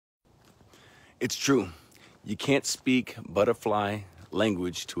It's true. You can't speak butterfly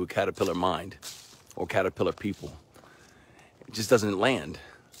language to a caterpillar mind or caterpillar people. It just doesn't land.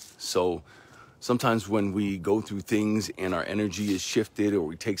 So sometimes when we go through things and our energy is shifted, or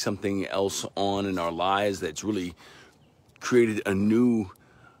we take something else on in our lives that's really created a new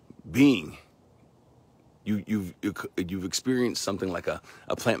being, you've experienced something like a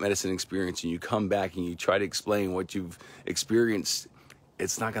plant medicine experience, and you come back and you try to explain what you've experienced,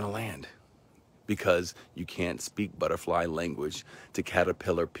 it's not going to land, because you can't speak butterfly language to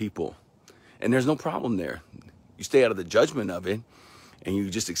caterpillar people. And there's no problem there. You stay out of the judgment of it and you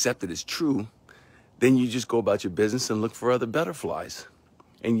just accept it as true. Then you just go about your business and look for other butterflies.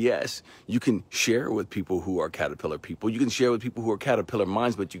 And yes, you can share with people who are caterpillar people. You can share with people who are caterpillar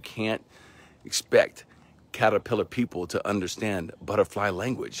minds, but you can't expect caterpillar people to understand butterfly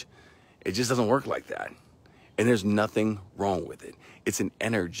language. It just doesn't work like that. And there's nothing wrong with it. It's an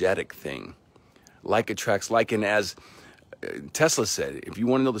energetic thing. Like attracts like, and as Tesla said, if you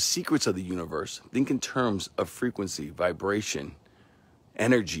want to know the secrets of the universe, think in terms of frequency, vibration,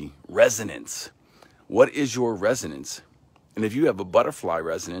 energy, resonance. What is your resonance? And if you have a butterfly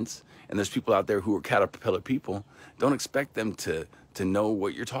resonance, and there's people out there who are caterpillar people, don't expect them to know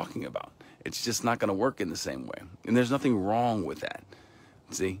what you're talking about. It's just not going to work in the same way. And there's nothing wrong with that.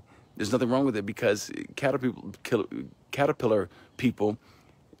 See, there's nothing wrong with it, because caterpillar people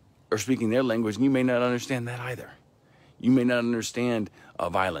are speaking their language, and you may not understand that either. You may not understand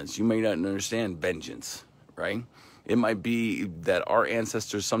violence. You may not understand vengeance, right? It might be that our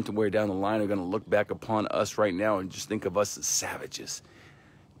ancestors somewhere down the line are going to look back upon us right now and just think of us as savages.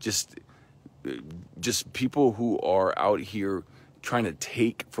 Just people who are out here trying to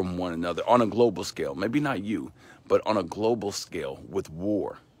take from one another on a global scale. Maybe not you, but on a global scale with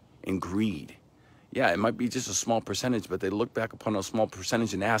war and greed. Yeah, it might be just a small percentage, but they look back upon a small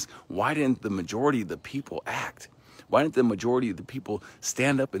percentage and ask, why didn't the majority of the people act? Why didn't the majority of the people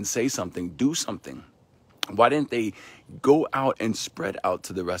stand up and say something, do something? Why didn't they go out and spread out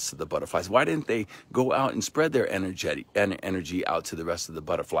to the rest of the butterflies? Why didn't they go out and spread their energy out to the rest of the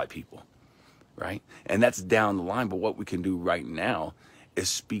butterfly people, right? And that's down the line, but what we can do right now is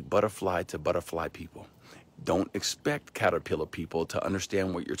speak butterfly to butterfly people. Don't expect caterpillar people to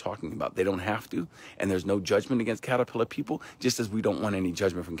understand what you're talking about. They don't have to, and there's no judgment against caterpillar people, just as we don't want any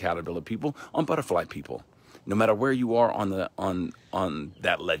judgment from caterpillar people on butterfly people, no matter where you are on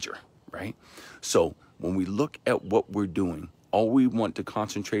that ledger, right? So when we look at what we're doing, all we want to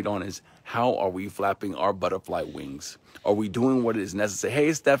concentrate on is, how are we flapping our butterfly wings? Are we doing what is necessary?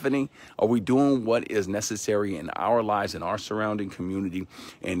 Hey, Stephanie, are we doing what is necessary in our lives, in our surrounding community,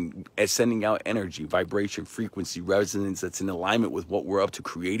 and sending out energy, vibration, frequency, resonance that's in alignment with what we're up to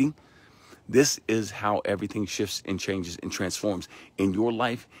creating? This is how everything shifts and changes and transforms in your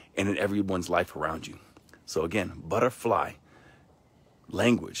life and in everyone's life around you. So again, butterfly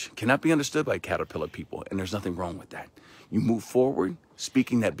language cannot be understood by caterpillar people, and there's nothing wrong with that. You move forward,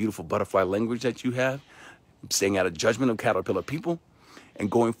 speaking that beautiful butterfly language that you have, staying out of judgment of caterpillar people,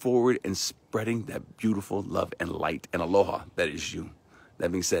 and going forward and spreading that beautiful love and light and aloha that is you.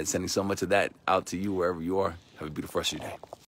 That being said, sending so much of that out to you wherever you are. Have a beautiful rest of your day.